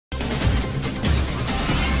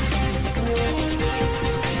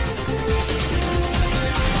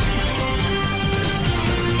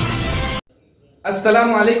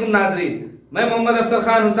अस्सलामु अलैकुम नाजरीन, मैं मोहम्मद अफसर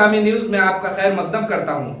खान हुसामी न्यूज में आपका खैर मकदम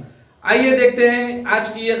करता हूं। आइए देखते हैं आज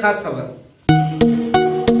की ये खास खबर।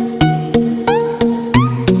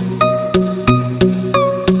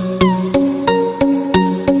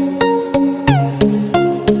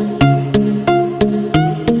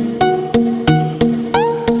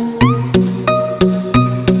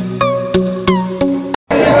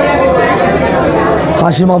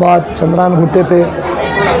 हाशिमाबाद चंद्रान भुट्टे पे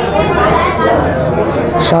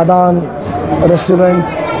शादान रेस्टोरेंट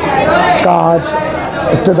का आज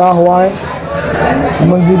इफ्तिताह हुआ है।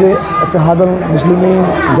 मस्जिद इत्तेहादुल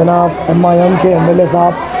मुस्लिमीन जनाब MIM के MLA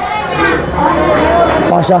साहब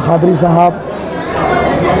पाशा क्वाद्री साहब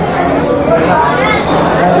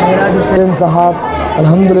साहब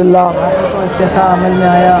अल्हम्दुलिल्लाह इफ्तिताह अमल में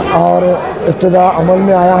आया और इफ्तिताह अमल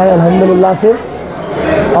में आया है अल्हम्दुलिल्लाह से।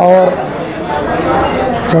 और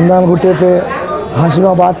चंद्रान भुट्टे पे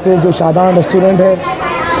हाशिमाबाद पे जो शादान रेस्टोरेंट है,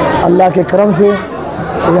 अल्लाह के करम से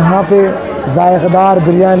यहाँ पे जायकेदार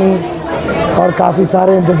बिरयानी और काफ़ी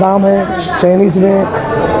सारे इंतज़ाम हैं। चाइनीज़ में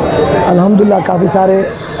अल्हम्दुलिल्लाह काफ़ी सारे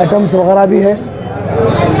आइटम्स वगैरह भी है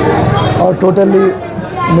और टोटली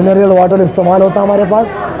मिनरल वाटर इस्तेमाल होता है हमारे पास।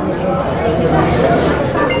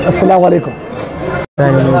 अस्सलामु अलैकुम।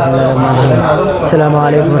 अस्सलामु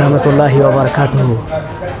अलैकुम रहमतुल्लाहि व बरकातुहू।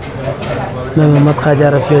 मैं मोहम्मद ख्वाजा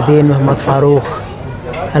रफ़ीउद्दीन मोहम्मद फ़ारूक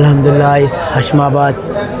अल्हम्दुलिल्लाह इस हशमाबाद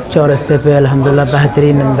चौरस्ते पे अल्हम्दुलिल्लाह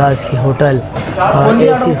बेहतरीन अंदाज़ की होटल और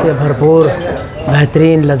AC से भरपूर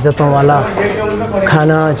बेहतरीन लज्जतों वाला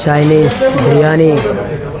खाना, चाइनीज़ बिरयानी,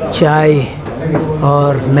 चाय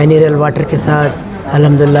और मिनरल वाटर के साथ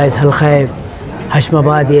अल्हम्दुलिल्लाह इस हल्क़े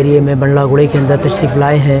हशमाबाद एरिए में बंडलागुड़े के अंदर तशरीफ़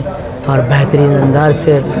लाए हैं। और बेहतरीन अंदाज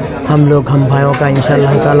से हम लोग हम भाइयों का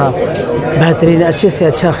इंशाअल्लाह ताला बेहतरीन अच्छे से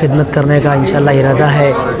अच्छा खिदमत करने का इंशाअल्लाह इरादा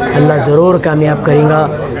है। अल्लाह ज़रूर कामयाब करेगा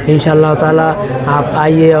इंशाअल्लाह ताला। आप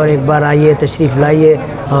आइए और एक बार आइए, तशरीफ़ लाइए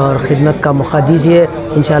और ख़िदमत का मौका दीजिए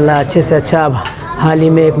इंशाअल्लाह अच्छे से अच्छा। अब हाल ही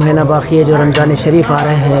में 1 महीना बाकी है जो रमज़ान शरीफ आ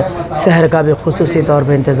रहे हैं, सहर का भी खुसूसी तौर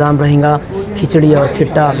पर इंतज़ाम रहेगा। खिचड़ी और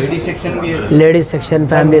खिट्टा, लेडीज़ सेक्शन,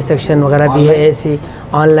 फैमिली सेक्शन वगैरह भी है। ऐसी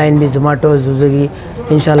ऑनलाइन भी ज़ोमाटो, स्विगी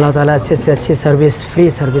इंशाअल्लाह ताला अच्छे से अच्छी सर्विस, फ्री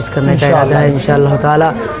सर्विस करने का इरादा है इंशाअल्लाह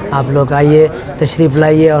ताला। आप लोग आइए, तशरीफ़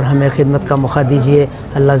लाइए और हमें खिदमत का मौका दीजिए।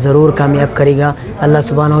 अल्लाह ज़रूर कामयाब करेगा। अल्लाह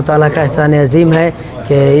सुब्हानहू ताला का एहसान अज़ीम है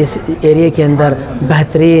कि इस एरिए के अंदर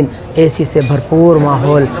बेहतरीन AC से भरपूर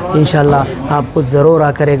माहौल इंशाअल्लाह। आप ख़ुद ज़रूर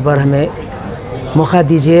आकर एक बार हमें मौका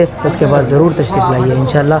दीजिए, उसके बाद ज़रूर तशरीफ़ लाइए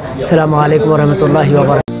इंशाअल्लाह। अस्सलामु अलैकुम व रहमतुल्लाहि व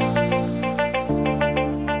बरकातुहू।